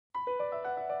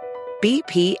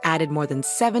BP added more than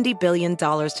 $70 billion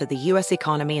to the U.S.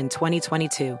 economy in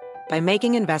 2022 by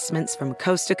making investments from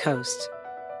coast to coast.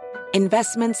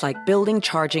 Investments like building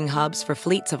charging hubs for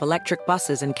fleets of electric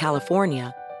buses in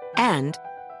California and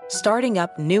starting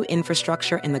up new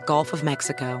infrastructure in the Gulf of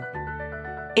Mexico.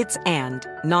 It's and,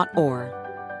 not or.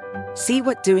 See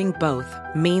what doing both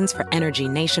means for energy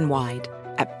nationwide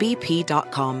at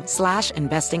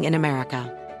bp.com/investing in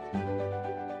America.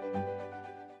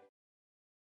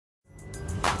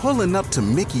 Pulling up to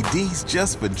Mickey D's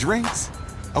just for drinks?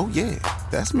 Oh yeah,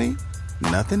 that's me.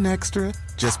 Nothing extra,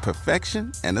 just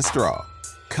perfection and a straw.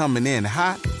 Coming in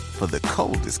hot for the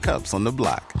coldest cups on the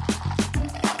block.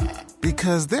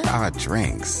 Because there are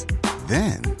drinks.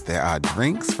 Then there are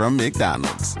drinks from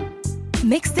McDonald's.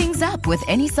 Mix things up with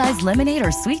any size lemonade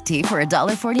or sweet tea for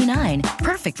 $1.49.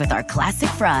 Perfect with our classic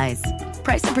fries.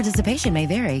 Price and participation may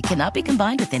vary. Cannot be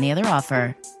combined with any other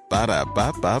offer.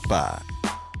 Ba-da-ba-ba-ba.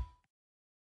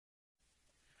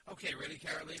 Okay, ready,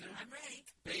 Carolina? I'm ready.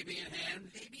 Baby in hand.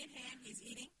 Baby in hand. He's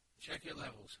eating. Check your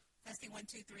levels. Testing 1,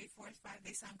 2, 3, 4, 5.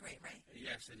 They sound great, right?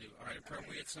 Yes, they do. All right,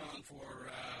 appropriate song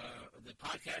for the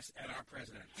podcast and our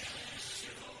president.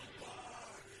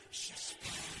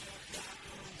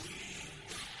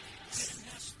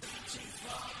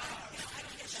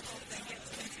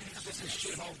 This is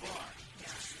Shithole Bar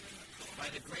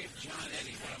by the great John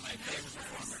Eddie, one of my favorite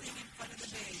performers. Sing in front of the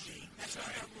baby. That's one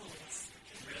of our rules.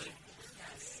 Really?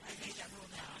 Yes, I made that rule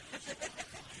now.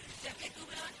 Jeff, get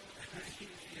moving on.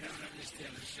 You don't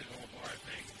understand the Shithole Bar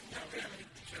thing. No, really?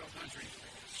 Shithole Country.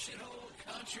 Shithole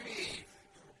Country.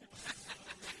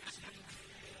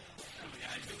 Oh, my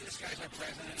God. This guy's our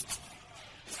president.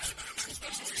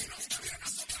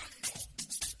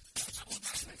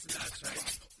 That's nuts,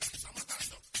 right?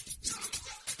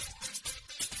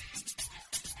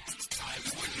 I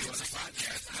warned you on the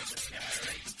podcast about this guy,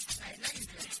 right?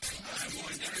 I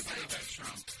warned everybody about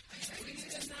Trump. We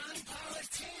need a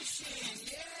non-politician.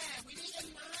 Yeah, we need a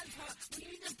we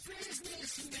need a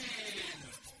businessman.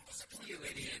 You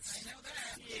idiots. I know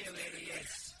that. You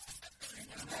idiots.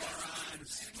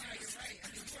 Morons. No, you're right. I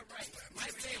mean, you're right. My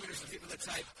favorite is the people that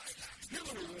type,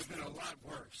 Hillary would have been a lot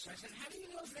worse. I said, how do you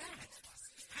know that?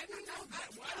 How do you know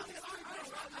that? Why would Hillary have been a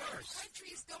lot worse? Our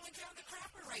country's going down the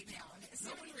crapper right now.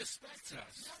 Nobody respects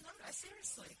us. No,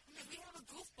 seriously. I mean, we have a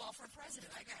goofball for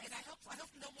president. I hope I know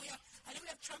we have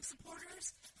Trump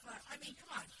supporters, but I mean, come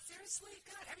on, seriously,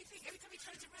 God, every time he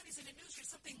turns around, he's in the news for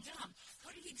something dumb.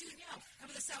 What did he do now? And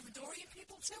with the Salvadorian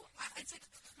people too? It's like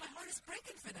my heart is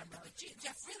breaking for them, really. Gee,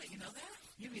 Jeff, really, you know that?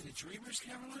 You mean the Dreamers,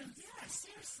 Caroline? Yeah,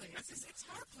 seriously, it's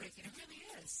heartbreaking. It really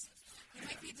is. They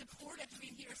might be deported after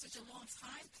being here such a long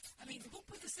time. I mean, who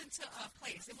put this into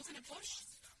place? It wasn't Bush.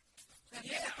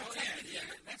 Yeah.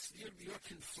 That's you're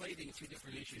conflating two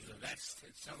different issues. That's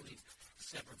totally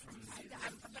separate from.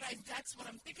 That's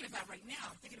what I'm thinking about right now.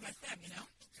 I'm thinking about them. You know.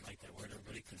 I like that word.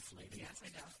 Everybody conflating. Yes,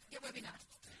 I know. Get Webina.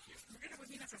 Thank you. We're gonna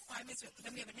Webina for 5 minutes.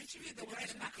 Then we have an interview. Then we're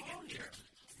gonna back again.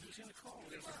 Who's gonna call?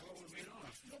 We're gonna blow Webina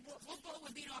off. We'll blow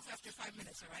Webina off after 5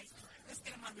 minutes. All right. Let's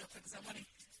get him on real quick because I want to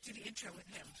do the intro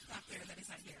with him. Not fair that he's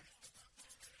not here.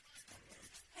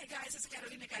 Hey guys, it's the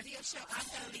Carolina Cadillo Show. I'm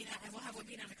Carolina, and we'll have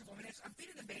Webina in a couple minutes. I'm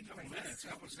feeding the baby right now. Minutes?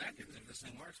 Couple seconds if this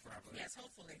thing works properly. Yes,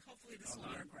 hopefully. Hopefully this will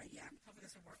work right. Yeah, hopefully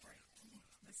this will work right.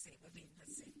 Let's see, Webina.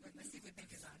 Let's see if Webina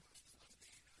is on.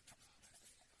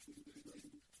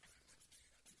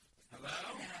 Hello?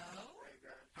 Hello?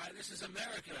 Hi, this is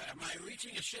America. Am I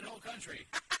reaching a shithole country?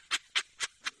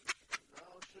 No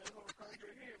shithole country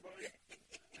here, buddy.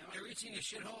 Am I reaching a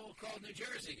shithole called New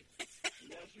Jersey?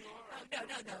 Yes, you are. Oh,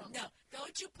 no.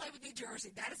 Don't you play with New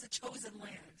Jersey. That is a chosen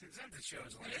land. Is that the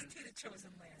chosen It land? is the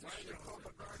chosen land. Why is it called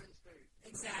the Garden State?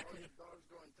 Exactly. All the dogs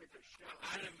go and take a shit.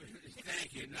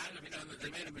 Thank you. Not if you know that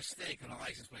they made a mistake on the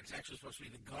license plate. It's actually supposed to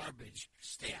be the garbage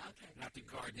state, not the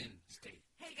garden state.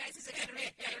 Hey guys, it's the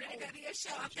Carolina Cadillo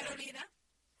Show. I'm Carolina.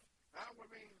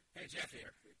 Hey, Jeff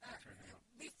here.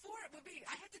 Before,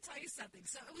 I had to tell you something.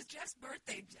 So it was Jeff's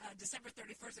birthday, December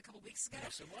 31st, a couple weeks ago.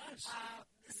 Yes, it was.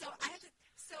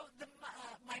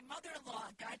 My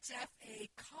mother-in-law got Jeff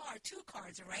two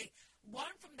cards, all right?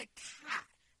 One from the cat.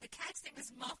 The cat's name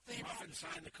is Muffin. Muffin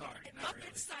signed the card.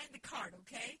 Muffin signed the card,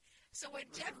 okay? So when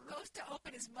Jeff goes to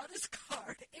open his mother's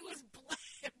card, it was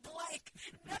blank.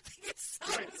 Nothing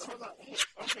inside. Wait, hold on.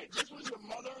 Okay, this was your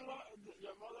mother-in-law,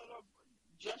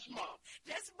 Jeff's mom.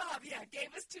 Jeff's mom, yeah,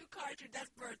 gave us two cards for Jeff's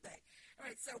birthday. All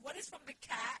right, so one is from the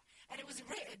cat, and it was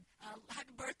written, "Happy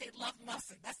birthday, love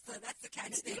Muffin." That's the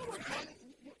cat's name.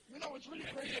 You know what's really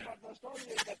crazy about that story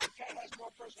is that the cat has more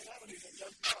personality than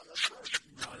Jeff's mom. That's right.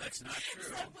 No, that's not true.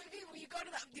 So when you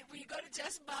go to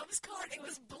Jeff's mom's card, it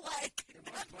was blank. It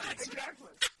was blank.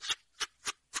 Exactly.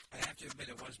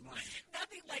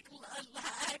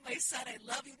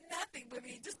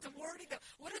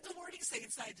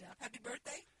 inside, Jeff? Happy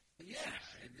birthday? Yeah,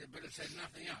 but it said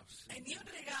nothing else. And ni un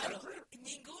regalo.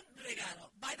 Ningún regalo.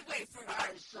 By the way, for... All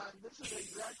right, son, this is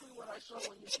exactly what I saw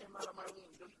when you came out of my womb.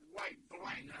 Just white,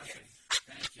 blank. Nothing.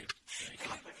 Thank you.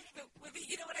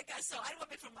 You know what I got? So I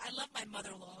love my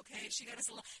mother-in-law. Okay, she got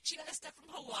us stuff from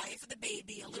Hawaii for the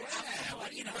baby. A little Yeah, what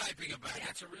are you know. griping about? Yeah.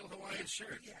 That's a real Hawaiian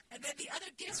shirt. Yeah, and then the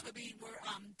other gifts were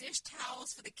dish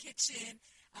towels for the kitchen,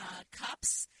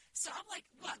 cups. So I'm like,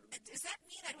 what? Does that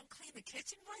mean I don't clean the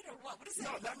kitchen right, or what? What does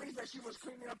that mean? No, that means that she was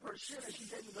cleaning up her shit and she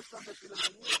gave me the stuff that she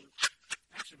doesn't use.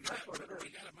 Actually, we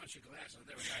got a bunch of glasses.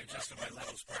 There we go. I adjusted my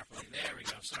levels properly. There we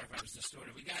go. Sorry if I was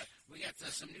distorted. We got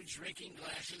some new drinking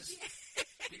glasses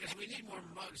because we need more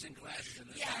mugs and glasses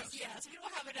in this house. Yes. We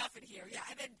don't have enough in here. Yeah,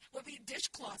 and then we'll be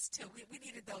dishcloths too. We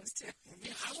needed those too.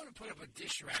 Yeah, I want to put up a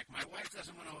dish rack. My wife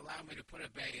doesn't want to allow me to put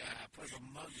up a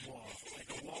mug wall,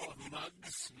 like a wall of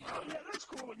mugs. You know? Oh yeah, that's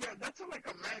cool. Yeah, that's like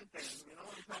a man thing. You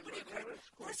know what I'm saying? Yeah, that's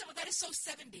cool. First of all, that is so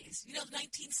 70s. You know, the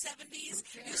 1970s.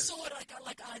 You saw it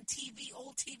like on TV,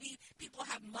 old TV. People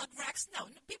have mug racks. No,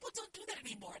 people don't do that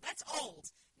anymore. That's old.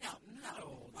 No.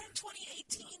 Old. We're in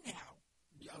 2018 now.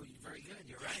 Oh, you're very good.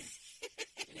 You're right.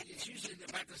 It's usually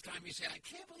about this time you say, I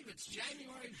can't believe it's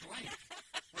January blank.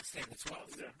 Let's say the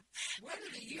 12th. Yeah. Where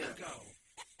did the year go?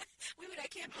 I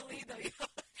can't believe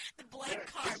the blank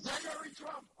card. It's January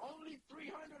 12th. Only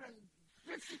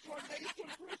 354 days till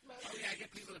Christmas. Oh, yeah, I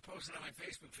get people that post it on my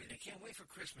Facebook feed. They can't wait for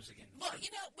Christmas again. Well,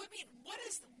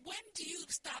 when do you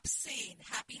stop saying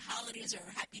Happy Holidays or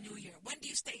Happy New Year? When do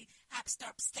you stop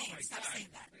saying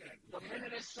that? The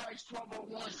minute it strikes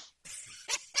 12:01.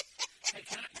 Hey,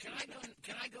 can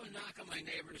I go knock on my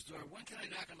neighbor's door? When can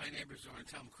I knock on my neighbor's door and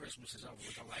tell them Christmas is over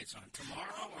with the lights on?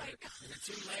 Tomorrow? Or is it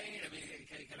too late? I mean,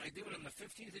 can I do it on the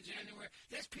 15th of January?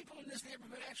 There's people in this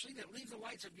neighborhood, actually, that leave the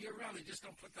lights up year-round. They just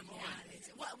don't put them on.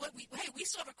 We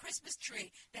saw a Christmas tree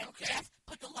that Jeff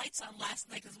put the lights on last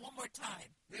night. There's one more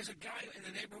time. There's a guy in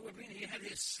the neighborhood with me, and he had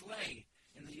his sleigh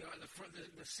in the yard,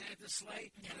 the Santa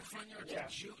sleigh in the front yard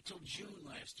till June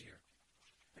last year.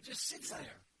 It just sits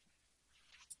there.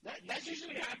 That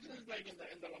usually happens like in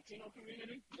the Latino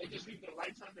community. They just leave the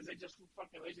lights on because they're just too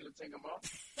fucking lazy to take them off.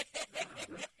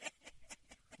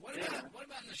 What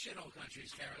about in the shithole countries,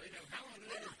 Carolina? How long do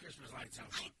they leave Christmas lights on?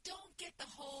 I don't get the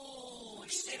whole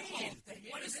shithole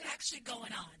thing. What is actually going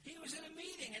on? He was in a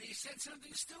meeting and he said something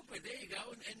stupid. There you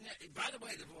go. And by the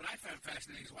way, what I found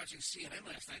fascinating is watching CNN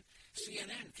last night.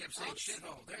 CNN kept saying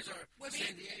shithole. There's our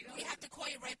San Diego. We have to call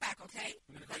you right back, okay?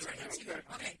 I'm going to call you right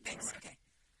back. Okay, thanks. Okay.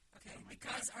 Okay,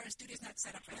 because our studio's not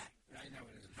set up for that. I know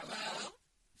it isn't. Hello?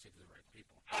 Let's see if the right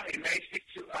people. Hi, may I speak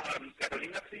to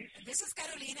Carolina, please? This is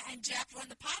Carolina and Jeff. We're on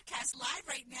the podcast live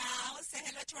right now. Say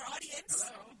hello to our audience.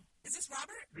 Hello. Is this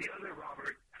Robert? The other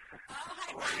Robert. Oh, hi,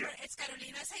 Robert. It's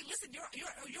Carolina. Hey, listen, you're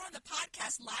on the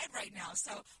podcast live right now.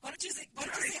 So why don't you say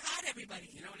hi to everybody?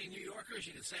 You know any New Yorkers?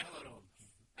 You can say hello to them.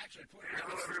 Actually,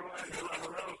 hello, everyone.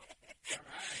 Hello. All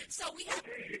right. So we have...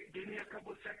 Okay, give me a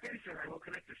couple of seconds and I will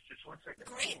connect this. Just 1 second.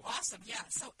 Great. Awesome. Yeah.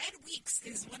 So Ed Weeks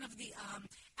is one of the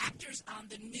actors on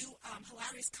the new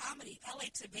hilarious comedy, L.A.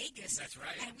 to Vegas. That's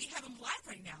right. And we have him live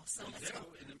right now. So let's go.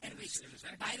 Ed Weeks.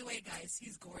 By the way, guys,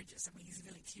 he's gorgeous. I mean, he's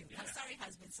really cute. Yeah. Sorry,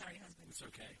 husband. It's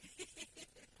okay.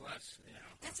 Plus, you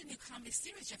know. That's a new comedy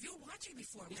series, Jeff. You were watching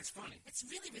before. It's funny. It's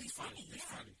really, really funny. It's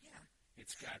funny. Yeah.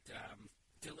 It's got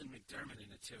Dylan McDermott in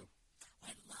it, too. Oh,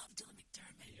 I love Dylan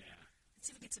McDermott. Yeah. Let's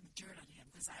see if we get some dirt on him,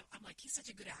 because I'm like, he's such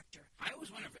a good actor. I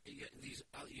always wonder if these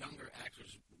younger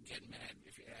actors get mad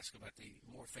if you ask about the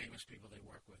more famous people they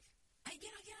work with. Let's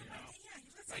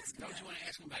ask him. Don't you want to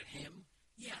ask him about him?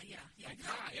 Yeah. Like,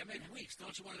 hi, I'm Ed Weeks.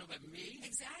 Don't you want to know about me?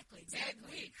 Exactly. Ed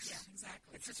Weeks. Yeah,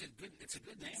 exactly. It's a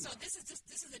good name. So this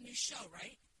is a new show,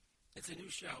 right? It's a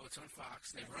new show. It's on Fox.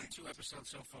 They've run 2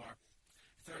 episodes so far.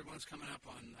 The third one's coming up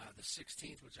on the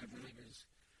 16th, which I believe is,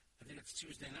 I think it's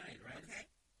Tuesday night, right? Okay.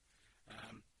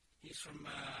 He's from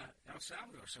El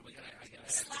Salvador, so I gotta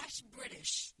 /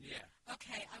 British. Yeah.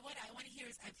 Okay, I want to hear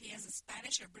if he has a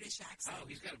Spanish or British accent. Oh,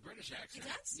 he's got a British accent. He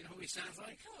does? You know who he sounds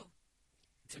like? Who?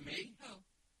 To me? Who?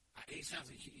 He sounds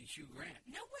like Hugh Grant.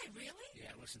 No way, really?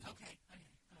 Yeah, listen to him. Okay.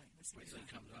 All right. Let's see. Wait till he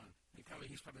comes on.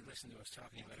 He's probably listening to us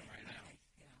talking about it right now. Okay.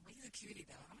 Yeah. Well, he's a cutie,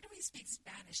 though. I wonder if he speaks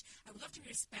Spanish. I would love to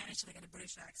hear Spanish like in a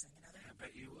British accent. You know that? I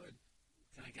bet you would.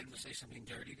 Can I get him to say something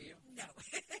dirty to you? No.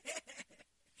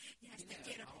 Yes, te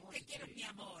quiero, mi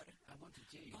amor. I want to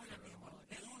do you, Hola, mi amor.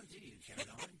 I don't want to do you,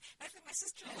 Caroline. That's like my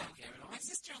sister-in-law. Hello, Caroline. My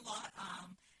sister-in-law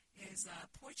is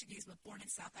Portuguese, but born in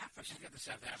South Africa. She's got the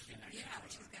South African accent. Yeah,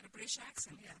 she's got a British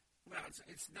accent, yeah. Well,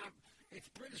 it's not, it's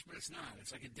British, but it's not.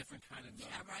 It's like a different kind of... Yeah,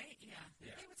 right? Yeah.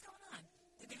 Yeah. Hey, what's going on?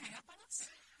 Did they hang up on us?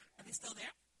 Are they still there?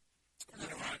 Hello,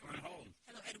 We're Ed. on hold.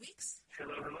 Hello, Ed Weeks.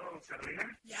 Hello, Carolina.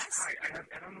 Yes? Hi, I have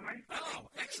Ed on the line. Oh,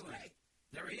 great, excellent. great.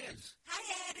 There he is. Hi,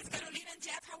 Ed. It's Carolina and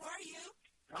Jeff. How are you?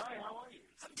 Hi, how are you?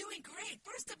 I'm doing great.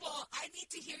 First of all, I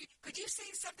need to hear you. Could you say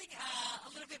something a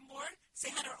little bit more? Say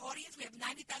hi to our audience. We have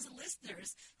 90,000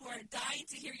 listeners who are dying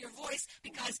to hear your voice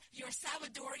because you're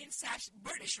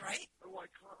Salvadorian/British, right? Oh,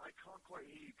 I can't quite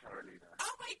hear you, Carolina.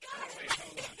 Oh, my God. Oh, wait,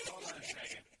 hold on a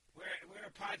second. We're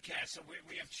a podcast, so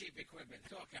we have cheap equipment.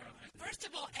 Talk, Caroline. First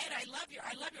of all, Ed, I love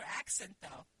your accent,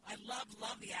 though. I love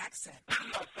the accent.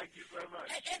 Thank you so much.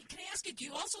 Ed, can I ask you, do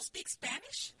you also speak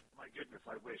Spanish? My goodness,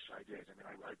 I wish I did. I mean,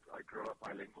 I grew up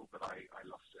bilingual, but I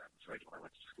lost it, I'm afraid, when I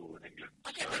went to school in England.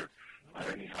 Okay. So I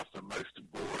only have the most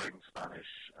boring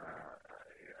Spanish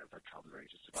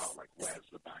vocabulary, just about like, where's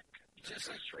the bank? Just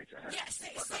go like- straight ahead. Yeah,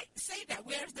 say that.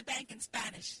 Where's the bank in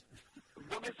Spanish?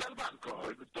 ¿Dónde está el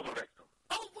banco? Todo recto.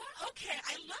 Oh, wow. Okay,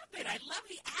 I love it. I love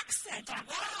the accent.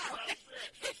 Wow. I'm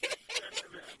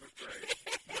afraid.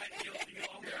 But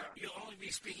you'll only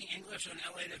be speaking English on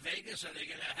LA to Vegas, or they're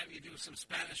going to have you do some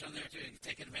Spanish on there to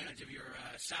take advantage of your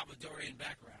Salvadorian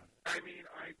background? I mean,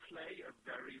 I play a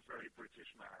very, very British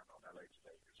man on LA to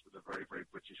Vegas with a very, very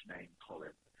British name,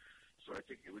 Colin. So I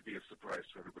think it would be a surprise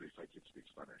to everybody if I did speak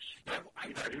Spanish. But,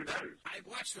 who knows? I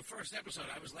watched the first episode.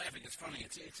 I was laughing. It's funny.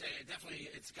 It's definitely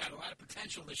got a lot of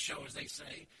potential, this show, as they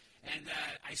say. And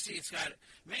I see it's got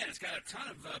a ton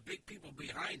of big people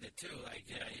behind it, too. Like,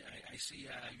 I see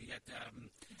you got...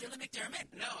 Dylan McDermott.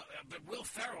 No, but Will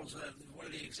Ferrell's one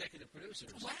of the executive producers.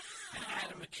 Wow. And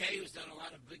Adam McKay, who's done a lot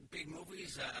of big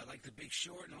movies, like The Big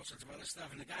Short and all sorts of other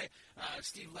stuff. And the guy,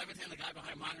 Steve Levitan, the guy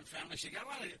behind Modern Family. So you got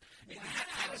a lot of...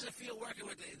 How does it feel working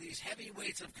with these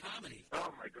heavyweights of comedy? Oh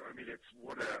my God! I mean, it's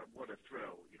what a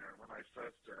thrill. You know, when I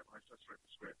first wrote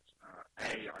the script,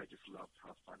 I just loved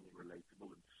how funny and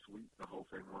relatable and sweet the whole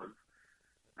thing was,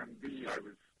 and B, I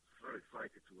was so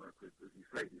excited to work with, as you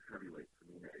say, these heavyweights. I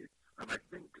mean, and I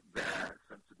think their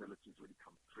sensibilities really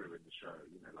come through in the show.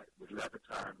 You know, like with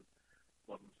Levitan,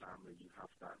 Modern Family, you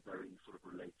have that very sort of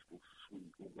relatable,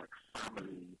 sweet, or like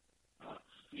family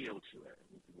feel to it.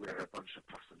 And we're a bunch of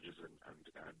passengers and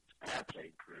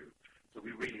airplane crew, so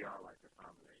we really are like a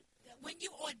family. When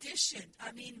you auditioned,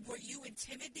 I mean, were you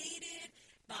intimidated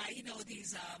by,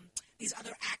 these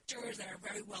other actors that are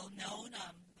very well known?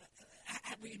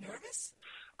 Were you nervous?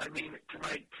 I mean, can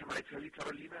I tell you,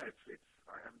 Carolina?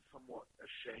 I am somewhat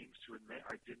ashamed to admit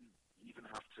I didn't even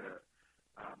have to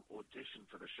audition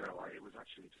for the show. It was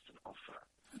actually just an offer.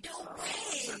 No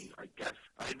way! And I guess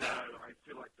I know. I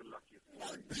feel like the luckiest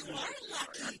boy. You are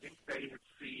lucky. I think they had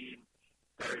seen.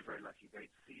 Very, very lucky. They'd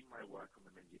seen my work on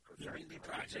the Mindy Project. The Mindy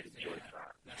Project, They enjoyed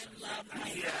that. That's I love that.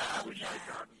 Yeah, which I'd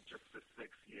done just for 6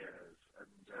 years. And,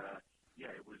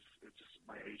 it was just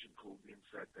my agent called me and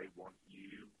said they want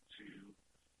you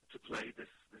to play this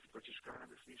British guy on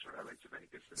this new show, LA to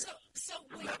Vegas. And So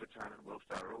from Levitan and Will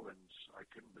Ferrell, and I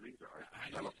couldn't believe it. I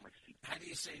fell off my seat. How do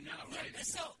you say no, right?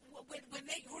 So when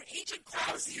your agent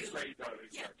How calls do you you, say no,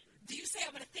 yeah, exactly? do you say,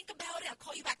 I'm going to think about it, I'll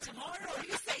call you back tomorrow, or do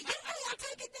you say, yeah, I'll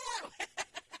take it now?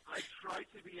 I try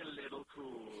to be a little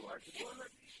cool. I said, well,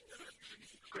 let me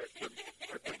read the script. And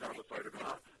I put down the phone and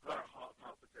her heart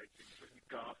palpitating,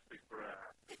 gasping for air.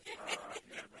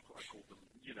 And I called them,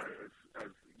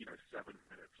 as 7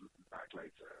 minutes back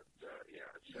later. And,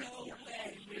 No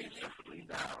way, really? Definitely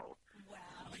now.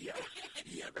 Wow.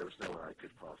 Yeah, there was no way I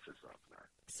could pass this up now.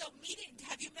 So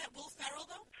have you met Will Ferrell,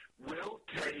 though? Will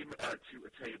came to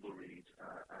a table read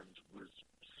and was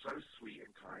so sweet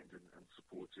and kind and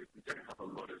supportive. We don't have a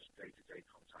lot of day-to-day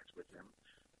contact with him,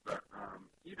 but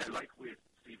like with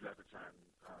Steve Levitan,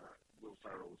 Will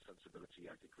Ferrell's sensibility,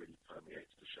 I think, really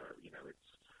permeates the show.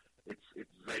 It's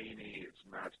zany, it's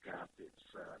madcap,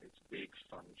 it's big,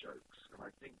 fun jokes, and I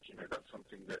think that's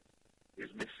something that is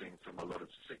missing from a lot of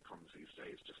sitcoms these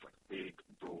days. Just like big,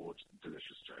 broad,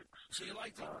 delicious jokes. So you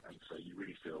like and so you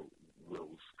really feel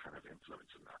Will's kind of influence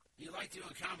in that. You like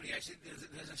doing comedy. I said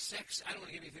there's a sex. I don't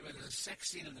want to give anything, but there's a sex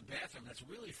scene in the bathroom that's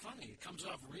really funny. It comes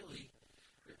off really.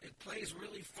 It plays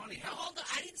really funny. Hold on,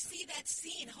 I didn't see that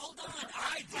scene. Hold on.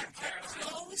 I did, Are Caroline.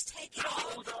 clothes taken off?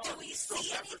 Hold on. Do we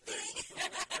see anything?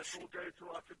 Let's all go to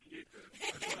our computers.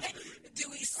 Do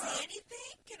we see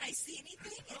anything? Can I see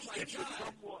anything? Oh my It's a God.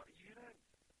 somewhat,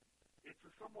 it's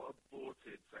a somewhat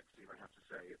aborted sex scene, I have to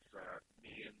say. It's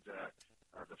me and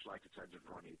the flight attendant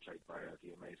Ronnie, played by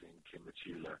the amazing Kim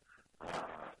Matula,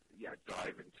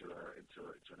 dive into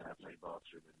an airplane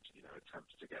bathroom and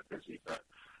attempt to get busy. But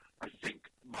I think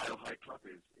Mile High Club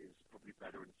is probably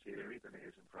better in theory than it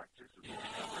is in practice.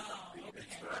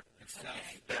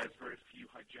 There's very few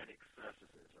hygienic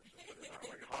surfaces, let's just put it that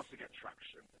way. Hard to get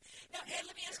traction. Now, Ed,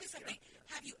 let me ask you something.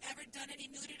 Have you ever done any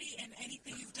nudity in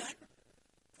anything you've done?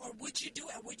 Or would you do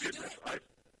it? Would you do it?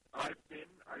 I've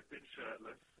been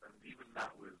shirtless, and even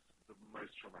that was the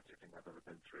most traumatic thing I've ever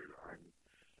been through. I'm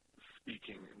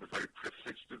speaking in the very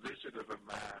privileged position of a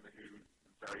man who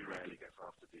very rarely gets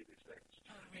asked to do these things.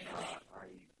 Oh, really?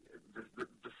 The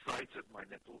sight of my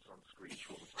nipples on screen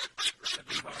traumatizes me.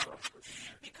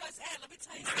 Because, Ed, let me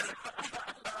tell you something.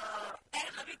 Ed,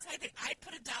 let me tell you something. I'd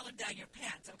put $1 down your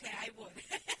pants, okay? I would.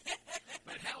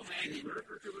 But hell, man. It was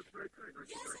very kind.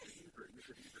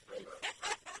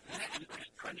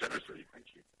 Quite generously,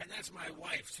 thank you. And that's my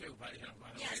wife, too, by the way.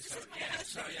 Yes, this is my husband.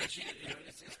 So, yeah,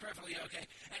 it's perfectly okay.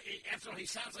 After all, he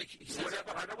sounds like...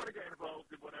 I don't want to get involved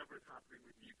in whatever is happening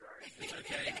with you guys. It's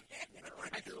okay.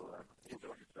 I feel like a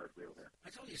third wheel there.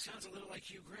 I told you, he sounds a little like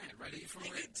Hugh Grant, right? Are you from...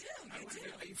 You do.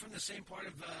 Are you from the same part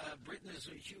of Britain as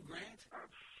Hugh Grant?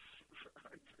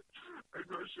 I'm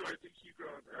not sure. I think Hugh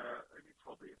Grant,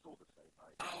 probably it's all the same.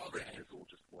 Oh, okay. Britain is all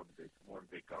just one big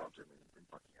garden in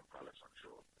Buckingham Palace, I'm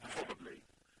sure. Probably.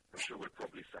 I'm sure we're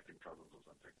probably second cousins or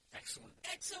something. Excellent.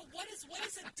 And so, what is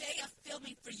a day of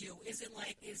filming for you? Is it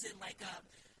like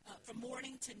from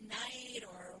morning to night,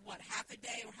 or what, half a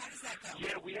day, or how does that go?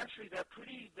 Yeah,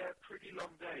 they're pretty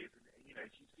long days. And, if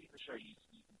you've seen the show,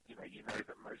 you know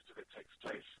that most of it takes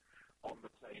place on the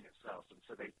plane itself, and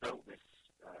so they built this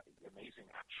amazing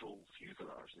actual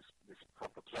fuselage, this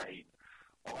proper plane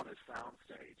on a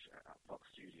soundstage at Fox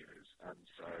Studios. And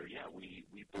so, we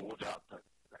board up at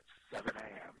 7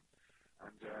 a.m.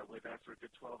 and we're there for a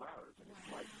good 12 hours. And it's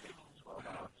like a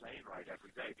 12-hour plane ride every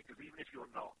day, because even if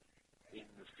you're not in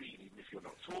the scene, even if you're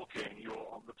not talking, you're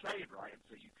on the plane, right? And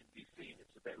so you can be seen.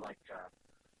 It's a bit like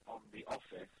on The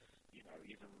Office,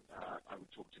 even I would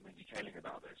talk to Mindy Kaling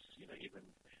about this, even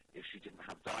if she didn't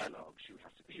have dialogue, she would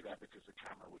have to be there because the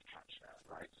camera would catch her,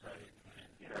 right? So,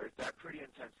 they're pretty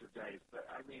intensive days, but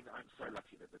I mean, I'm so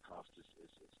lucky that the cast is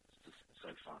just so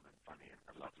fun and funny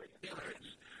and lovely. And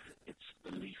it's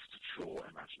the least chore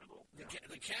imaginable.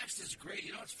 The cast is great.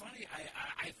 You know, it's funny.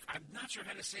 I'm not sure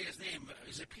how to say his name.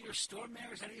 Is it Peter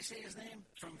Stormare? Is that how you say his name?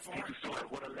 From Fargo. Peter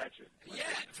Stormare, what a legend. Yeah,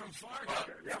 from Fargo.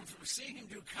 From seeing him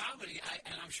do comedy,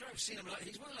 and I'm sure I've seen him.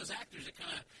 He's one of those actors that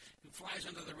kind of flies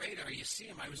under the radar. You see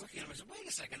him. I was looking at him. I said, "Wait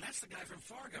a second, that's the guy from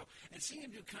Fargo." And seeing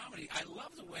him do comedy, I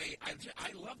love the way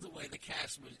the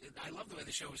cast was. I love the way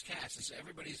the show was cast.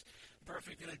 Everybody's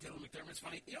perfect in it. Dylan McDermott's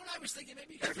funny. You know what I was thinking?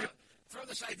 Maybe you could throw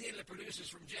this idea to the producers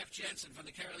from Jeff Jensen from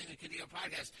the Carolina Cadillo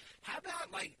podcast. How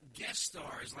about like guest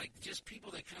stars, like just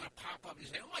people that kind of pop up and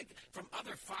say, "Oh, like from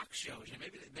other Fox shows."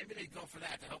 Maybe they'd go for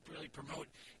that to help really promote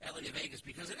LA to Vegas,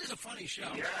 because it is a funny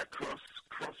show. Yeah, cross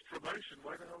promotion.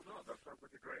 Why the hell not? That sounds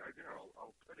like a great idea.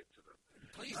 I'll put it to them.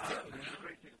 Please do. The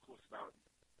great thing, of course, about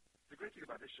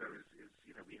this show is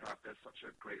there's such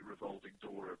a great revolving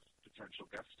door of potential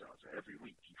guest stars. Every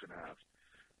week you can have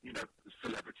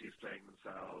celebrities playing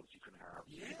themselves. You can have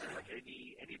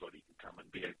anybody can come and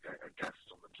be a guest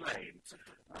on the plane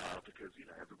because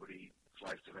everybody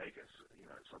flies to Vegas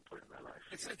at some point in their life.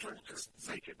 It's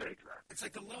make it big there. It's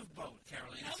like the Love Boat,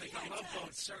 Carolina. It's like the Love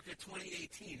Boat circa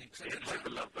 2018. It's like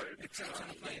the Love Boat. Except on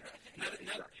the plane.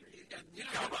 Exactly.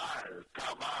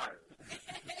 Come on.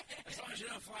 As long as you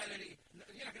don't fly to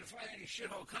you're not going to fly to any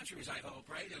shithole countries, I hope,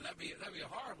 right? That'd be a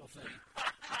horrible thing.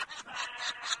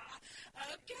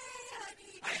 Okay,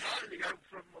 honey. I'm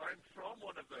from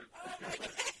one of those. Oh, my God.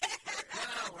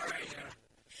 No, right.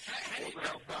 Wasn't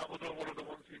El Salvador one of the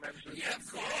ones he mentioned? Yeah,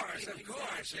 of course. And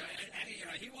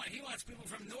he wants people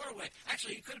from Norway.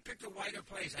 Actually, he could have picked a whiter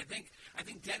place. I think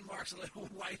Denmark's a little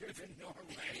whiter than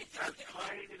Norway. A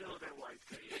tiny little bit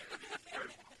whiter, yeah.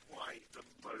 Quite the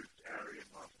most Aryan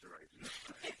master race.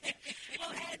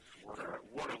 Well, Ed,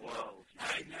 what a world.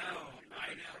 I know.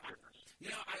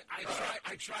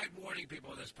 I tried warning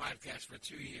people of this podcast for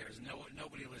 2 years.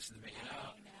 Nobody listened to me.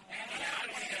 No. I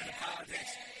don't want to get into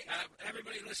politics.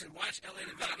 Everybody, listen. Watch LA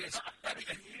to Vegas.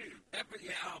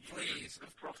 Please.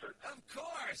 Of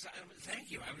course. Thank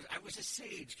you. I was a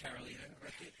sage, Carolina.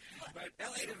 Right? But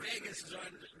LA to Vegas is on. I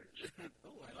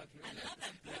love that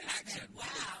accent. Wow.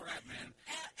 Holy crap, man.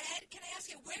 Ed, can I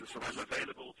ask you, where So I'm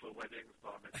available for weddings,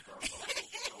 bar mitzvahs.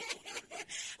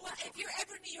 Well, if you're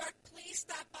ever in New York, please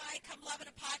stop by. Come love it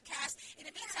a podcast. In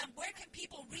the meantime, where can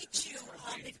people reach you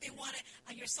if they want it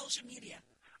on your social media?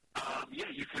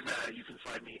 You can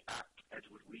find me at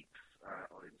Edward Weeks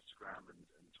on Instagram and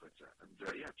Twitter. And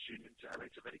tune in to LA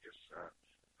to Vegas.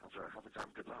 Have a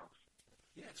damn good laugh.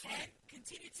 Yeah, it's funny. And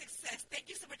continued success.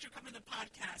 Thank you so much for coming to the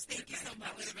podcast. Thank you so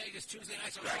much. LA to Vegas, Tuesday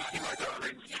nights on Thank you, my Fox.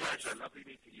 darling. Yes. Pleasure. Lovely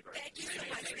meeting you both. Thank you so Same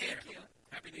here. much. Take Thank care. you.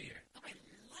 Happy New Year. Oh, I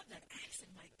love that accent.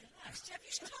 My gosh. Jeff,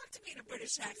 you should talk to me in a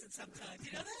British accent sometimes.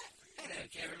 You know that? Hey there,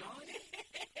 Caroline.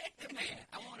 Come here.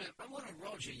 I want to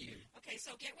Roger you. Okay,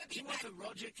 so get with Do me you want back. to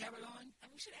Roger, Caroline? And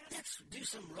we should ask. Let's do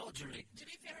some Rogering. To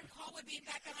be fair, call with me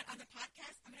back on the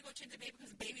podcast. I'm going to go change the baby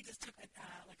because the baby just took a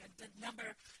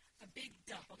big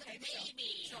dump, okay?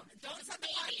 Baby. So don't stop the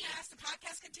podcast. The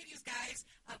podcast continues, guys.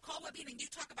 Call with me and you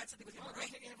talk about something with him, Oh, okay?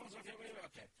 take your headphones off.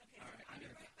 Okay. Okay. All right. I'll be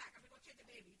right back. I'm going to go change the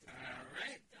baby. All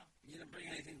right. You didn't bring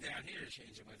anything down here to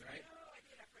change it with, right? No, I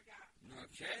did. I forgot.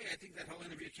 Okay. I think that whole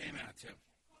interview came out, too.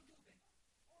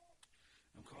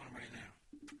 I'm calling him right now.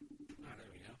 Oh, there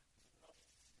we go.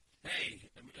 Hey,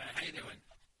 how you doing?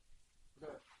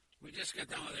 Good. We just got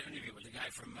done with an interview with the guy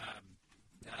from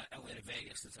LA to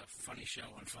Vegas. It's a funny show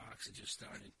on Fox. It just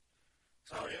started.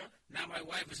 So Oh, yeah? now my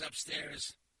wife is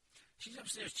upstairs. She's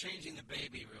upstairs changing the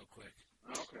baby real quick.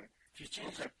 Okay. She's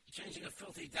changing a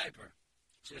filthy diaper.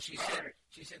 So she All said,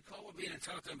 right. call with me and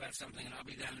talk to him about something, and I'll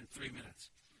be down in 3 minutes.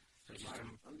 So she's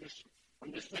come.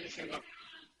 I'm just finishing up.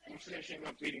 I'm finishing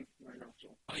up eating right now. So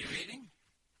Oh, you're eating?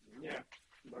 yeah,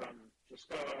 but I'm just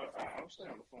I'll stay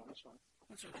on the phone. That's fine.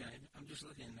 That's okay. I'm just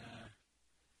looking.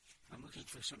 I'm looking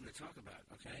for something to talk about.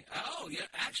 Okay. Oh, yeah.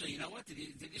 Actually, you know what? Did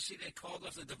you see they called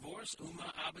off the divorce?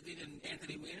 Uma Abedin and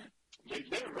Anthony Weiner. They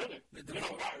did really. The You know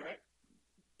divorce. why, right?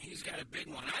 He's got a big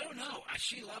one. I don't know.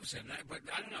 She loves him, but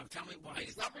I don't know. Tell me why.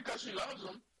 It's not because she loves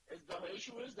him. The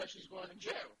issue is that she's going to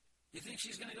jail. You think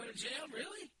she's going to go to jail?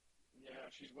 Really? Yeah,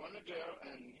 she's going to jail,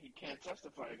 and he can't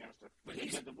testify against her. But He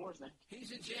he's- get divorced now.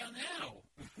 He's in jail now.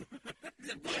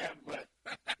 Yeah,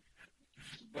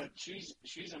 but she's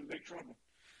in big trouble.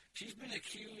 She's been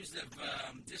accused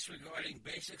of disregarding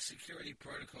basic security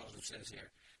protocols, it says here.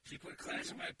 She put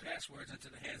classified passwords into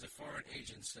the hands of foreign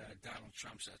agents, Donald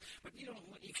Trump says. But you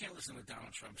can't listen to what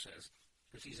Donald Trump says,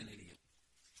 because he's an idiot.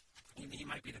 He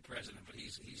might be the president, but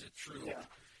he's a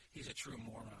true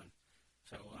moron.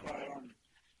 So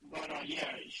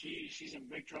she's in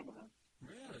big trouble now.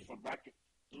 Really?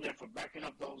 For backing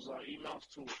up those emails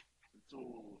to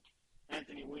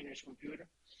Anthony Weiner's computer.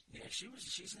 Yeah,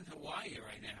 she's in Hawaii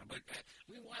right now. But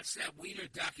we watched that Weiner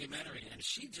documentary, and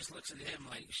she just looks at him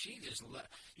like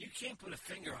you can't put a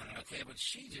finger on it, okay? But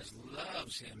she just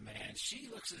loves him, man. She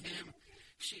looks at him.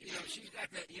 She's got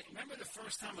that. Remember the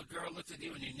first time a girl looked at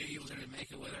you and you knew you were going to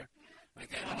make it with her,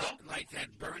 like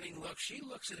that burning look. She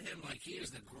looks at him like he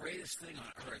is the greatest thing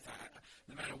on earth.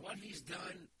 No matter what he's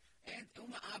done. And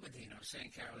Uma Abedin, I was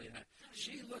saying, Carolina,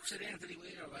 she looks at Anthony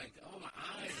Weiner like, oh, my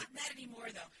eyes. Not anymore,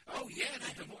 though. Oh, yeah,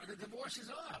 the divorce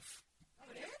is off. Oh,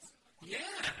 it is?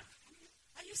 Yeah.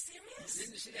 Are you serious?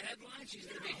 Didn't you see the headline? She's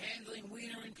going to be handling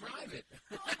Weiner in private.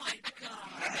 Oh, my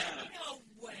God. No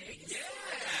way. Yeah,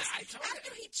 I told you.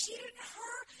 After he cheated on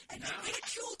her and No,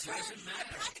 ridiculed her doesn't matter.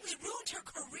 and practically ruined her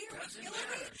career. Doesn't Hillary,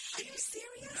 matter. are you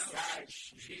serious? No. Guys,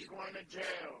 she's going to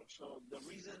jail. So the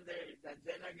reason that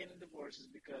they're not getting divorced is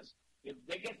because if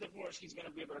they get divorced, he's going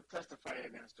to be able to testify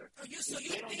against her. Oh, If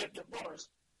they don't get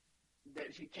divorced, that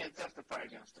he can't testify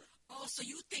against her. Oh, so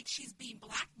you think she's being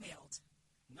blackmailed?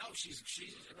 No, she's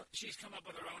come up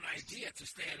with her own idea to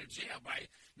stay out of jail by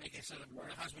making it so that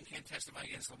her husband can't testify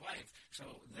against the wife. So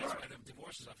that's why the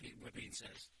divorce is off, Wabin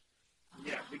says.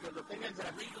 Yeah, because the thing is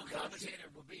that Legal commentator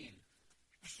Wabin.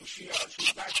 she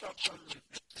backed up some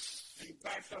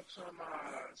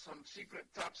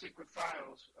top secret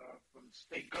files from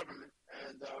state government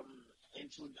and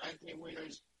into Anthony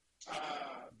Weiner's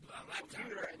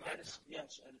computer, and that is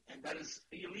that is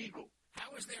illegal. How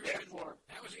is there Therefore,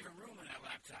 even room in that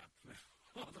laptop?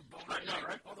 all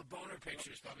the boner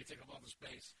pictures probably take up all the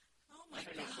space. Oh my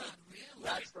God, really?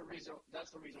 That's the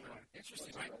reason why.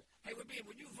 Interesting, right? Hey, Wabin,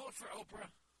 would you vote for Oprah?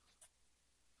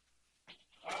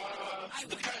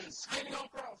 Depends. Skinny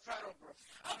Oprah or fat Oprah?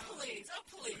 Oh, please.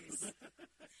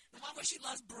 The one where she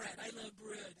loves bread. I love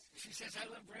bread. She says, I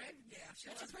love bread? Yeah, she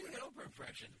That's a loves pretty bread. good Oprah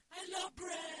impression. I love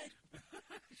bread.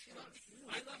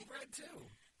 I love bread, too.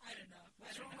 I don't know.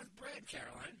 What's wrong with bread,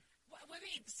 Caroline? I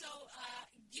mean, so,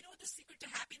 you know what the secret to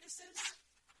happiness is?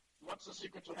 What's the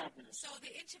secret to happiness? So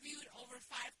they interviewed over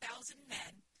 5,000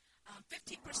 men,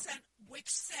 50% which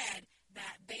said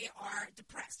that they are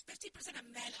depressed. 50% of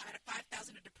men out of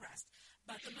 5,000 are depressed.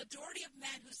 But the majority of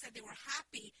men who said they were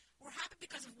happy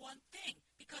because of one thing,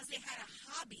 because they had a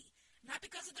hobby. Not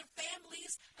because of their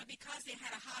families, but because they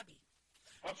had a hobby.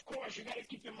 Of course, you got to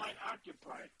keep your mind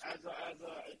occupied. As a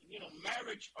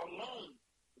marriage alone,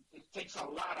 it takes a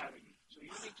lot out of you. So you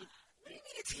need to. What do you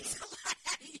mean it takes a lot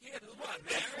out of you? What,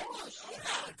 marriage? Oh,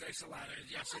 God, nice a lot.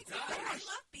 Yes, it I does.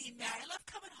 love being married. I love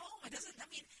coming home. It doesn't. I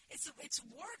mean, it's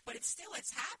work, but it's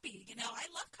happy. You know, I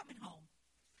love coming home.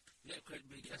 Yeah, it could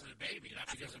be because of the baby,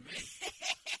 not because of me.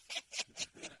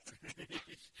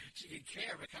 She didn't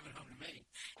care about coming home to me.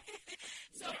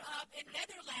 So in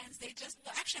Netherlands,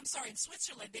 in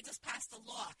Switzerland, they just passed a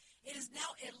law. It is now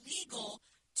illegal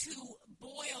to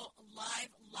boil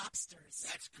live lobsters.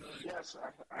 That's good. Yes,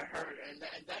 I heard, and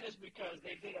that is because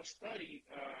they did a study,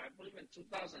 I believe in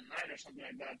 2009 or something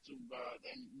like that,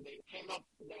 and they came up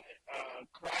that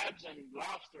crabs and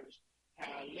lobsters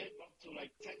live up to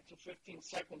like 10 to 15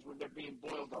 seconds when they're being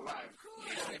boiled alive.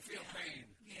 Yeah, they feel pain.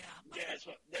 Yeah. Yeah, so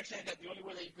they're saying that the only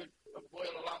way that you could boil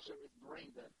a lobster is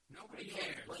brain dead. Nobody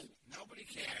cares. Nobody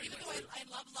cares. Even though I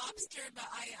love lobster, but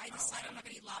I decided I'm not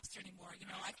going to eat lobster anymore. You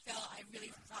know, I really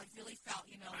felt,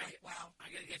 you know, like, wow. I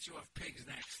got to get you off pigs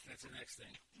next. That's the next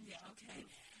thing. Yeah, okay.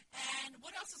 And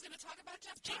what else is going to talk about,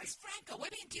 Jeff? James Franco. Wait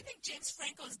a minute, do you think James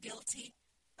Franco is guilty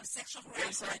of sexual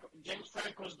harassment? James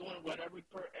Franco's doing what every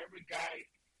guy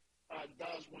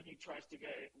does when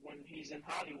he's in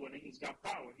Hollywood and he's got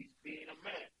power. He's being a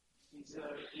man. He's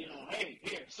hey,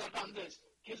 here, suck on this.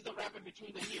 Kiss the rabbit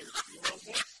between the ears. You know what I'm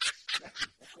saying?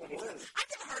 That's what it is.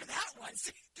 I've never heard of that one.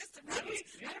 Kiss the rabbit. Really?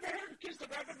 You never heard of kiss the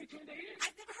rabbit between the ears?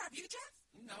 I've never heard of you, Jeff?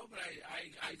 No, but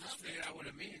I just figured out what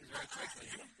it means very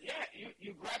quickly. Yeah,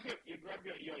 you grab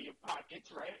your pockets,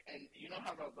 right? And you know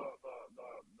how the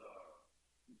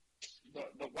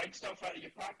white stuff out of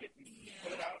your pocket, you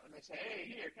pull it out, and they say,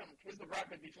 hey, here, come, kiss the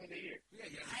rabbit between the ears. Yeah,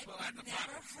 you I've pull out the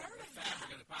never pockets, heard the of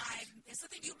fabric that. of the pockets. It's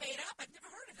something you made up. I've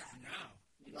never heard of that. No.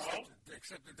 No?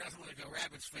 Except it doesn't look like a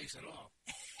rabbit's face at all.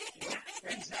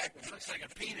 Exactly. It looks like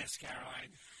a penis,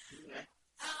 Caroline. Yeah.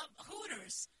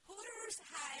 Hooters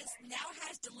now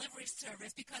has delivery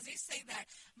service because they say that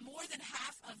more than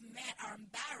half of men are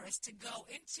embarrassed to go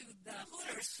into the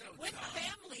Hooters with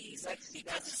families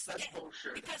because that's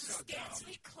bullshit. because of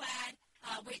scantily clad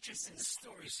waitresses. This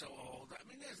story's so old. I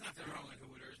mean, there's nothing wrong with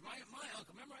Hooters. My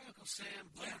uncle, remember my Uncle Sam?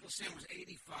 My Uncle Sam was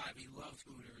 85. He loved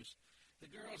Hooters. The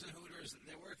girls in Hooters,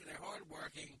 they're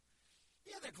hardworking.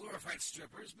 Yeah, they're glorified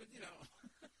strippers, but, you know.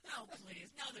 No,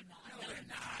 please. No, they're not. No, they're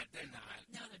not. They're not.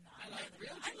 No, they're not.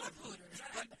 I love Hooters.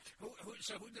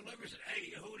 So who delivers it?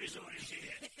 Hey, Hooters on his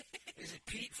here. Is it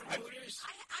Pete from Hooters?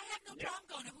 I have no problem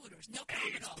going to Hooters. No problem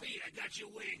Hey, at it's all. Pete. I got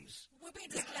your wings.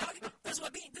 Does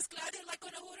Claudia like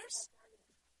going to Hooters?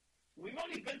 We've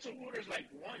only been to Hooters like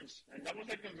once, and that was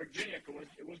like in Virginia, because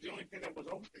it was the only thing that was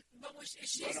open. But is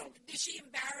she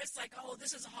embarrassed, like, oh,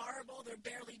 this is horrible, they're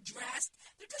barely dressed?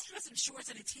 They're just dressed in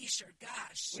shorts and a T-shirt,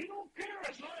 gosh. We don't care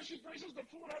as long as she brings us the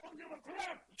food. I don't give a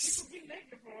crap. She could be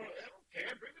naked for her. I don't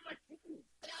care. Bring me my food.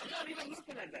 I'm not even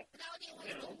looking at that. Claudia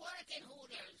wants to work at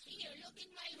Hooters. Here, look at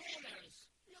my Hooters.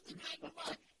 Look at my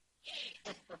butt. Hey,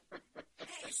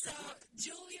 so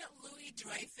Julia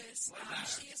Louis-Dreyfus,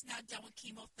 she is now done with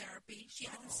chemotherapy. She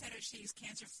hasn't said that she's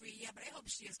cancer-free yet, but I hope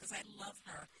she is because I love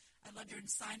her. I loved her in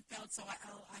Seinfeld, so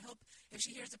I hope if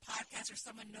she hears the podcast or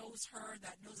someone knows her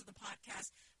that knows of the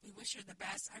podcast, we wish her the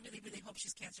best. I really, really hope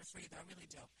she's cancer-free, though. I really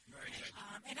do. Very good.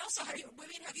 And also, have you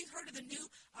heard of the new,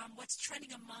 what's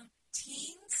trending among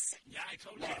teens? Yeah, I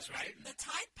told you this, right? The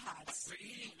Tide Pods. They're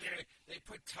eating, they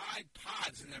put Tide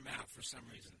Pods in their mouth for some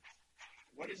reason.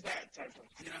 What is that type of?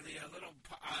 You know, the little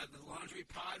the laundry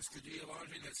pods to do your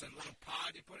laundry. That's a little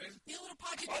pod you put in. The little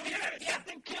pod you Oh, put in. yeah, that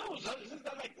thing kills.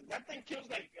 That thing kills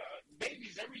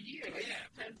babies every year. Like, Yeah.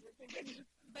 10, 15 babies.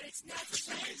 But it's not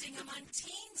trending among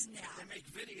teens now. They make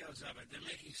videos of it. They're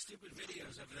making stupid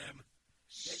videos of them.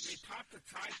 They pop the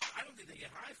Tide. I don't think they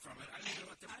get high from it. I don't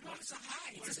know what the. I know it's a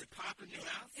high. What is it? Pop in your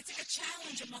mouth? It's like a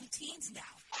challenge among teens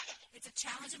now. It's a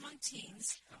challenge among teens,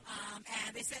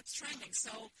 and they said it's trending.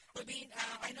 So, I mean,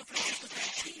 I know Francisco's not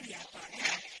a teen yet, but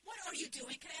what are you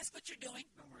doing? Can I ask what you're doing?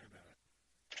 Don't worry about it.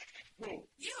 Who?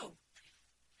 You.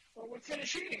 Well, we're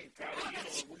finished eating, Carly.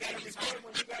 We got to record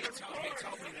when we got to record. He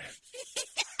told me that.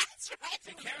 That's right.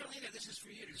 Hey, Carolina, this is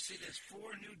for you to see. There's 4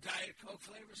 new Diet Coke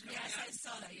flavors coming Yes, out. I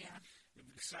saw that. Yeah.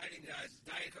 Exciting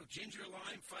Diet Coke ginger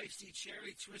lime, feisty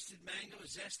cherry, twisted mango,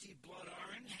 zesty blood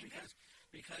orange.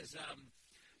 Because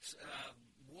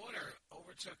water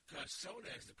overtook soda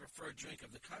as the preferred drink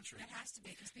of the country. That has to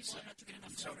be because people are not drinking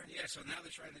enough water. Yeah, so now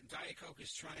they're trying. Diet Coke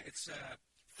is trying. It's the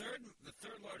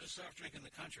third largest soft drink in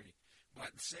the country,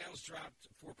 but sales dropped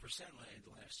 4%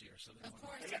 last year. So Of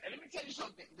course. And let me tell you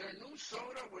something. Their new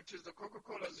soda, which is the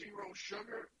Coca-Cola Zero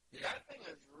Sugar, that thing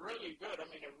is really good. I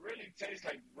mean, it really tastes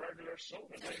like regular soda.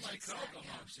 It tastes like Coke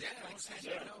almost. Yeah, it almost tastes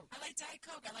like Coke. I like Diet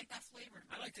Coke. I like that flavor.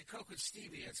 I like the Coke with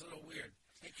stevia. It's a little weird.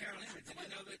 Hey, Carolina, did you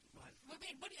know that?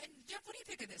 Jeff, what do you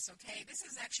think of this, okay? This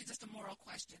is actually just a moral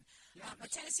question. A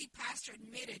Tennessee pastor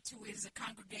admitted to his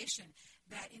congregation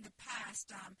that in the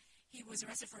past he was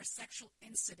arrested for a sexual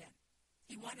incident.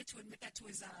 He wanted to admit that to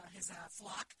his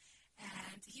flock,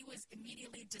 and he was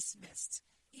immediately dismissed,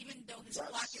 even though his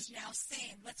flock is now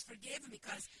saying, let's forgive him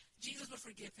because Jesus will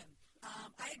forgive him.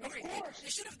 I agree. They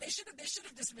should have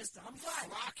dismissed him. I'm glad.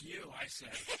 Flock you, I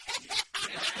said.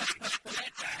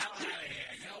 Get the hell out of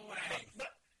here. No way.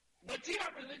 But see how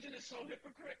religion is so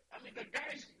hypocrite? I mean, the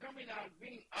guy's coming out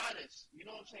being honest. You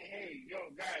know what I'm saying? Hey,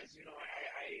 yo, guys, you know,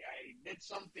 I did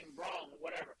something wrong,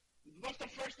 whatever. What's the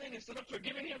first thing? Instead of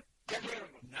forgiving him, get rid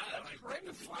of him. No, that's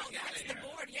crazy. That's the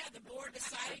board. Yeah, the board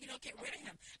decided, get rid of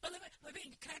him. But let me,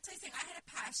 can I tell you something? I had a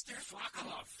pastor. Flock him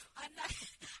off. I'm not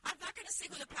going to say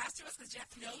who the pastor was because Jeff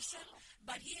knows him,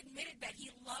 but he admitted that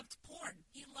he loved porn.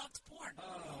 He loved porn.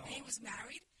 Oh. And he was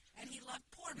married. And he loved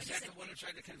porn. Is that the one who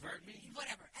tried to convert me?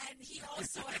 Whatever. And he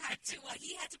also had to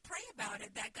pray about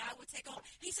it, that God would take on.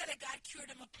 He said that God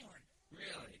cured him of porn.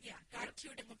 Really? Yeah, God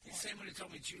cured him of porn. The same one who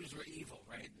told me Jews were evil,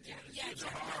 right? Yeah, Jews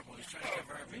are horrible. He's trying to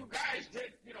convert me. You guys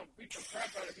did, beat the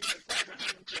crap out of Jesus Christ and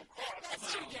hang him to a cross.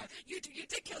 That's true, Jeff. You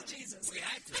did kill Jesus. We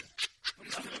had to.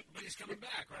 But he's coming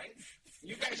back, right?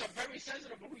 You guys are very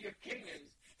sensitive to who your king is.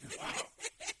 Wow.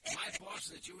 My boss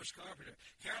is a Jewish carpenter.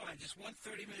 Caroline, just one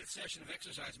 30-minute session of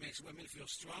exercise makes women feel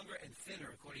stronger and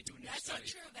thinner, according to a new study.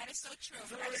 That is so true.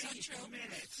 30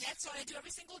 minutes. That's what I do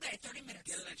every single day, 30 minutes.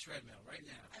 Get on that treadmill right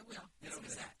now. I will. Get over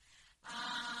that.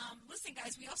 Listen,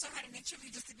 guys, we also had an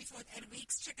interview just before Ed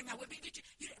Weeks. Check him out. When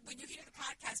you hear the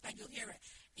podcast back, you'll hear it.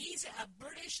 He's a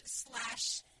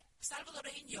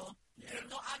British/Salvadoreño que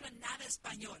no habla nada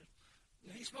español.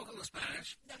 Yeah, he spoke a little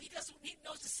Spanish. No, he doesn't. He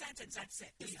knows the sentence. That's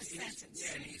it. It's a sentence.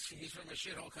 Yeah, and he's from a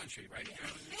shithole country, right? Yeah.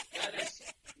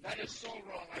 That is so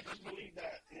wrong. I just believe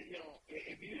that,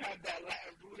 if you have that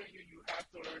Latin root in you, you have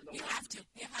to learn the language.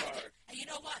 You have to. And you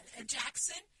know what?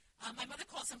 Jackson, my mother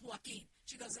calls him Joaquin.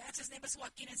 She goes, his name is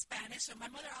Joaquin in Spanish. So my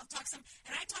mother, I'll talk to him.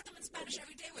 And I talk to him in Spanish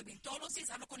every day with me. Todos los días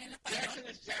hablo con él en español. Jackson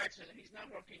is Jackson. He's not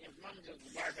Joaquin. His mom just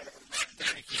barked at him.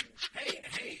 Thank you.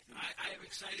 Hey, I have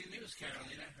exciting news,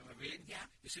 Carolina. Yeah.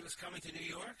 You see what's coming to New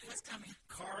York? What's coming?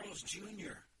 Carl's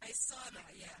Jr. I saw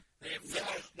that, yeah. They have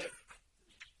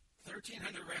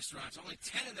 1,300 restaurants. Only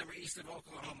 10 of them are east of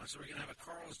Oklahoma, so we're going to have a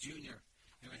Carl's Jr.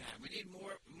 We need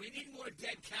more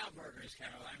dead cow burgers,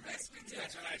 Caroline, right? Yes, we do.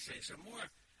 That's what I say. So more.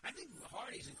 I think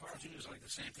Hardee's and Carl's Jr. is like the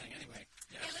same thing anyway.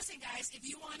 Yes. Hey, listen, guys, if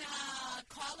you want to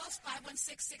call us,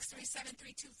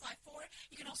 516-637-3254.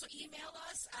 You can also email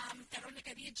us,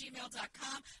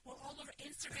 caronicavia@gmail.com. We're all over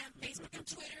Instagram, Facebook, and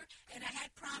Twitter. And I had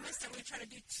promised that we're going to try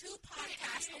to do 2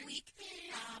 podcasts a week.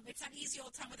 It's not easy all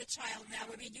the time with a child now.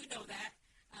 I mean, you know that.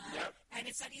 And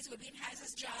it's not easy. Wabin has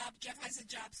his job. Jeff has a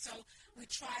job. So we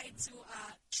try to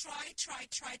try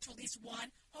to at least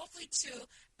 1, hopefully 2.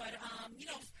 But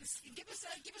give us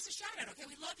a shout out. Okay,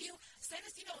 we love you. Send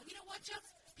us. You know what, Jeff?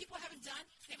 People haven't done.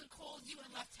 They haven't called you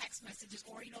and left text messages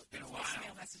or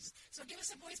voicemail messages. So give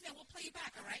us a voicemail. We'll play you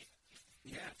back. All right.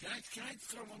 Yeah. Can I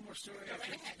throw one more story? Go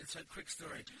right ahead. It's a quick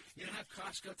story. You know how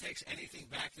Costco takes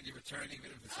anything back that you return, even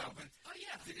if it's open? Oh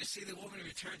yeah. Did you see the woman who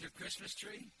returned her Christmas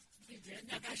tree? You did.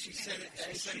 No, She said it.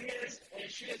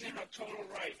 She is in her total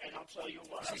right, and I'll tell you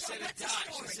what. She said it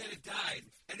died. She said it died,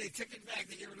 and they took it back.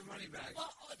 They gave her the money back.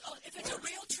 Well, if it's a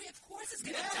real tree, of course it's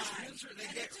going to die.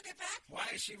 They took it back? Why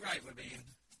is she right, Wabin?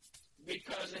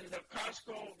 Because in the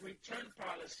Costco return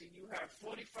policy, you have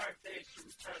 45 days to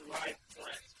return live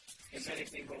plants if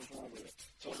anything goes wrong with it.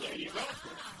 So there you go.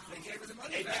 They gave her the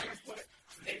money back.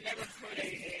 They never put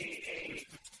a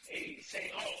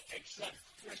saying, except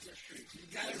Christmas trees. You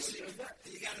gotta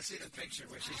see the picture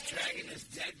where she's dragging this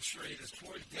dead tree, this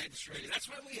poor dead tree. That's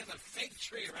why we have a fake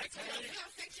tree, right? We have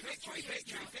a fake tree.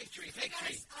 Fake tree.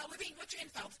 Guys, Wabin, what's your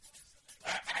info?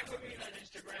 I will be on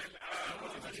Instagram.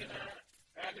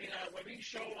 Wabin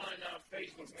Show on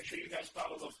Facebook. Make sure you guys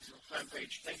follow the fan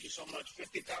page. Thank you so much.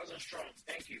 50,000 strong.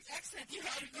 Thank you. Excellent. You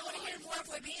want to hear more of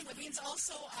Wabin? Wabin's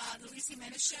also the Luis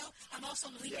Jimenez Show. I'm also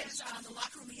on the weekends on the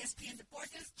Locker Room ESPN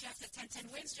Deportes. Jeff at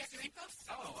 1010 Wins. Jeff, your info?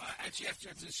 At Jeff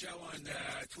Jensen Show on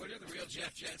Twitter, The Real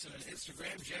Jeff Jensen on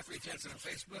Instagram, Jeffrey Jensen on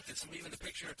Facebook. It's leaving the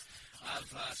picture of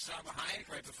Salma Hayek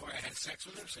right before I had sex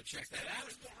with her, so check that out.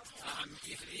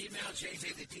 You can email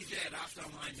JJTheDJ at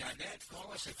optonline.net. Call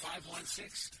us at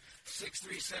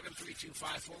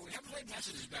 516-637-3254. We haven't played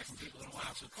messages back from people in a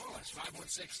while, so call us,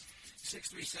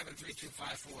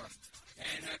 516-637-3254.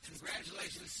 And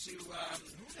congratulations to,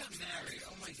 who got married?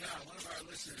 Oh, my God, one of our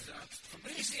listeners,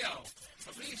 Fabricio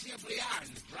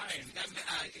Brian got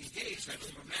engaged, I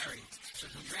believe, or married. So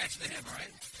congrats to him, all right?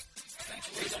 Thanks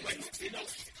for listening.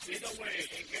 Either way,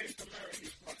 engaged to marry,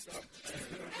 he's fucked up.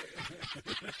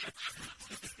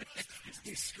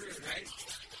 He's screwed, right?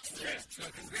 Yeah. So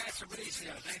congrats to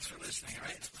Benicio. Thanks for listening, all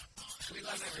right? We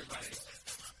love everybody.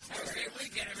 Have a great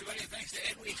weekend, everybody. Thanks to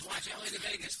Ed Weeks. Watch LA to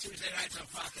Vegas Tuesday nights on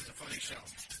Fox. It's a funny show.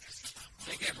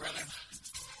 Take care, brother.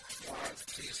 All right.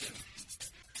 See you soon.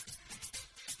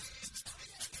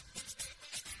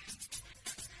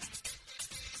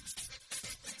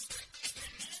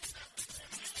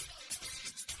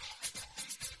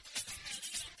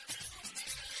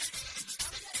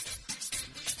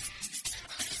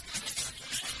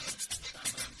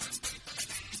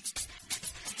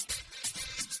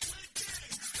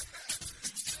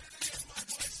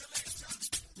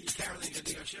 Caroline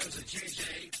Cadillo shows a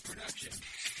JJ production.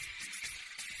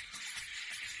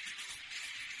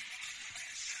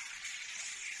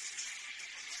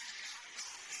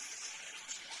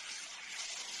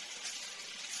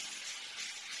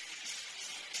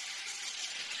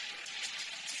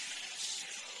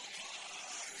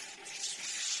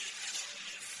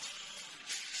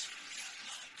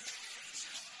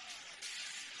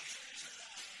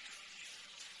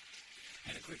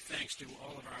 And a quick thanks to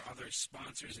all of our other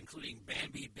sponsors, including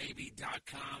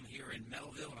BambiBaby.com here in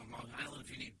Melville on Long Island. If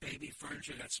you need baby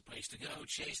furniture, that's the place to go.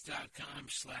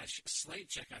 Chase.com/Slate.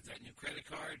 Check out that new credit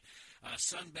card.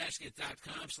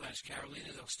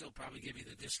 Sunbasket.com/Carolina. They'll still probably give you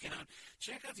the discount.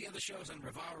 Check out the other shows on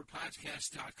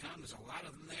RevolverPodcast.com. There's a lot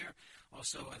of them there.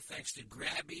 Also, thanks to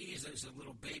Grabbies. Those are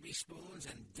little baby spoons.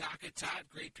 And Docatot.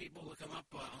 Great people. Look them up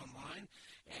online.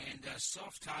 And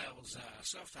Soft Tiles.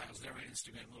 Soft Tiles there on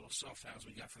Instagram. Little soft tiles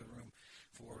we got for the room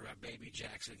for baby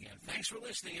Jacks again. Thanks for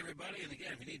listening, everybody. And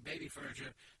again, if you need baby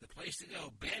furniture, the place to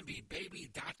go,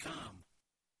 BambiBaby.com.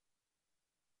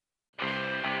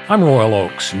 I'm Royal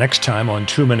Oakes. Next time on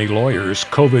Too Many Lawyers,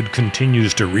 COVID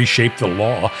continues to reshape the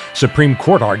law. Supreme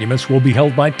Court arguments will be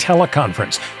held by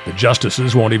teleconference. The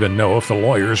justices won't even know if the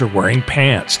lawyers are wearing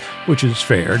pants, which is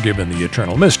fair given the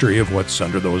eternal mystery of what's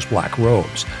under those black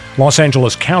robes. Los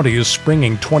Angeles County is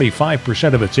springing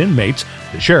 25% of its inmates.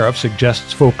 The sheriff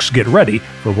suggests folks get ready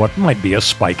for what might be a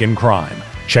spike in crime.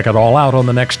 Check it all out on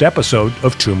the next episode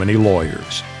of Too Many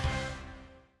Lawyers.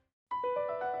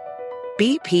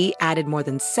 BP added more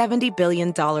than $70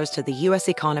 billion to the U.S.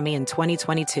 economy in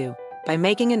 2022 by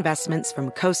making investments from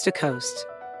coast to coast.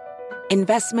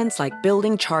 Investments like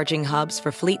building charging hubs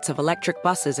for fleets of electric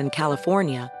buses in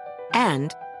California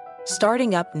and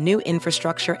starting up new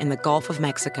infrastructure in the Gulf of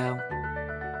Mexico.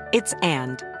 It's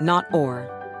and, not or.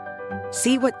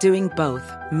 See what doing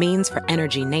both means for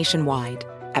energy nationwide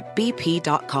at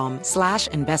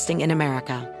bp.com/investing in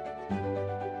America.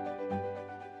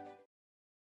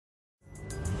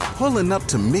 Pulling up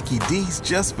to Mickey D's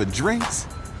just for drinks?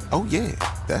 Oh yeah,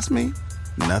 that's me.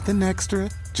 Nothing extra,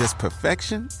 just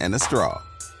perfection and a straw.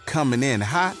 Coming in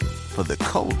hot for the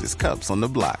coldest cups on the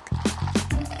block.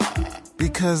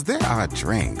 Because there are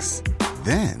drinks.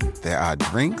 Then there are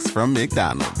drinks from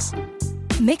McDonald's.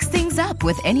 Mix things up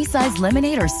with any size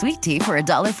lemonade or sweet tea for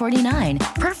 $1.49.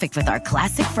 Perfect with our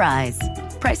classic fries.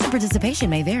 Price and participation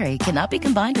may vary. Cannot be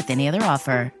combined with any other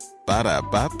offer.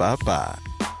 Ba-da-ba-ba-ba.